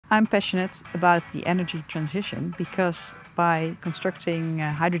I'm passionate about the energy transition because by constructing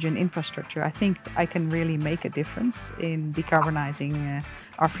hydrogen infrastructure, I think I can really make a difference in decarbonizing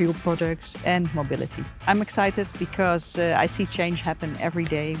our fuel products and mobility. I'm excited because I see change happen every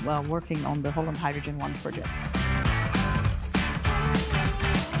day while working on the Holland Hydrogen 1 project.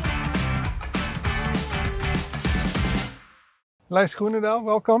 Lijs Groenendaal,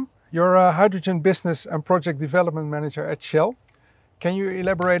 welcome. You're a hydrogen business and project development manager at Shell. Can you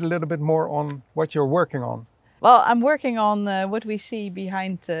elaborate a little bit more on what you're working on? Well, I'm working on what we see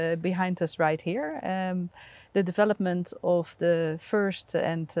behind us right here. The development of the first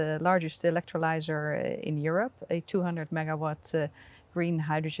and largest electrolyser in Europe, a 200 megawatt green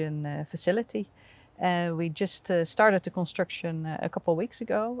hydrogen facility. We just started the construction a couple of weeks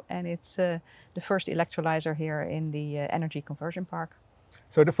ago, and it's the first electrolyser here in the energy conversion park.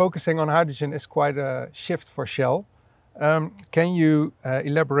 So the focusing on hydrogen is quite a shift for Shell. Can you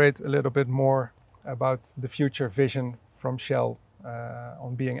elaborate a little bit more about the future vision from Shell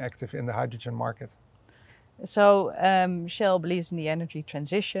on being active in the hydrogen market? So Shell believes in the energy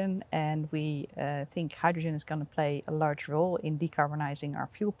transition, and we think hydrogen is going to play a large role in decarbonizing our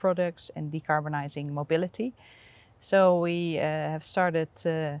fuel products and decarbonizing mobility. So we have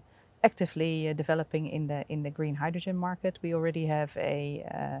started actively developing in the green hydrogen market. We already have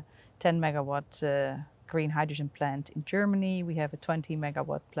a 10 megawatt green hydrogen plant in Germany. We have a 20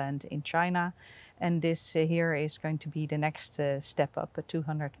 megawatt plant in China. And this here is going to be the next step up, a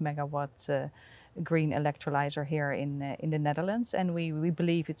 200 megawatt green electrolyser here in the Netherlands. And we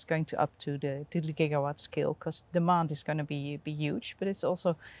believe it's going to up to the gigawatt scale, because demand is going to be huge, but it's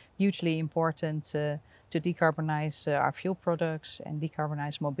also hugely important to decarbonize our fuel products and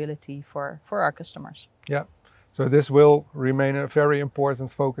decarbonize mobility for our customers. Yeah. So this will remain a very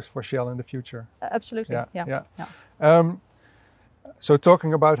important focus for Shell in the future. Absolutely, yeah. So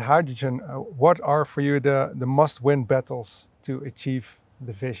talking about hydrogen, what are for you the must-win battles to achieve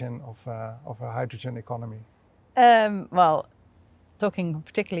the vision of a hydrogen economy? Well, talking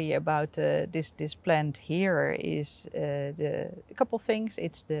particularly about this plant here is a couple of things.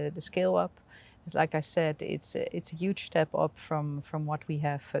 It's the scale up. Like I said, it's a huge step up from what we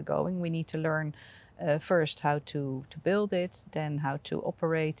have going. We need to learn first how to build it, then how to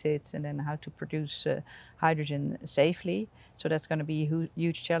operate it, and then how to produce hydrogen safely. So that's going to be a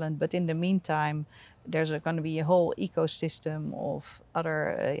huge challenge. But in the meantime, there's going to be a whole ecosystem of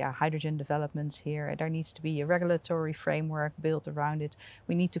other hydrogen developments here. There needs to be a regulatory framework built around it.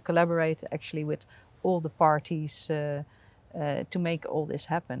 We need to collaborate actually with all the parties to make all this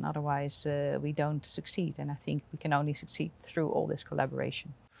happen. Otherwise, we don't succeed. And I think we can only succeed through all this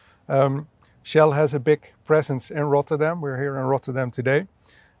collaboration. Shell has a big presence in Rotterdam. We're here in Rotterdam today.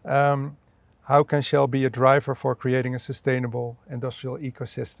 How can Shell be a driver for creating a sustainable industrial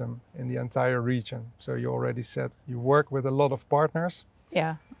ecosystem in the entire region? So you already said you work with a lot of partners.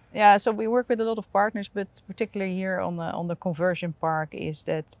 Yeah. So we work with a lot of partners, but particularly here on the conversion park is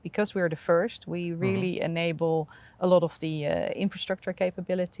that because we're the first, we really enable a lot of the infrastructure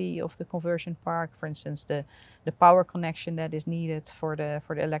capability of the conversion park. For instance, the power connection that is needed for the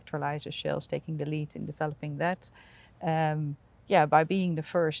electrolyzer. Shell's taking the lead in developing that. By being the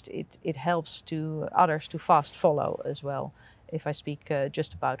first, it helps to others to fast follow as well. If I speak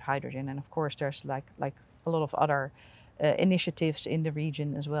just about hydrogen, and of course there's like a lot of other initiatives in the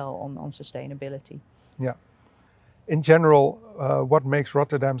region as well on sustainability. Yeah. In general, what makes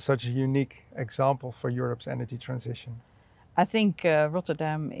Rotterdam such a unique example for Europe's energy transition? I think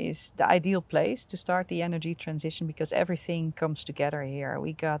Rotterdam is the ideal place to start the energy transition because everything comes together here.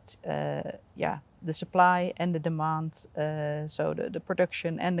 We got the supply and the demand, so the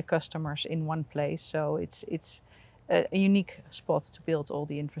production and the customers in one place. So it's a unique spot to build all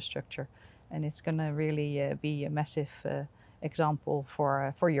the infrastructure, and it's going to really be a massive example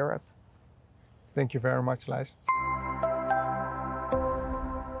for Europe. Thank you very much, Lijs.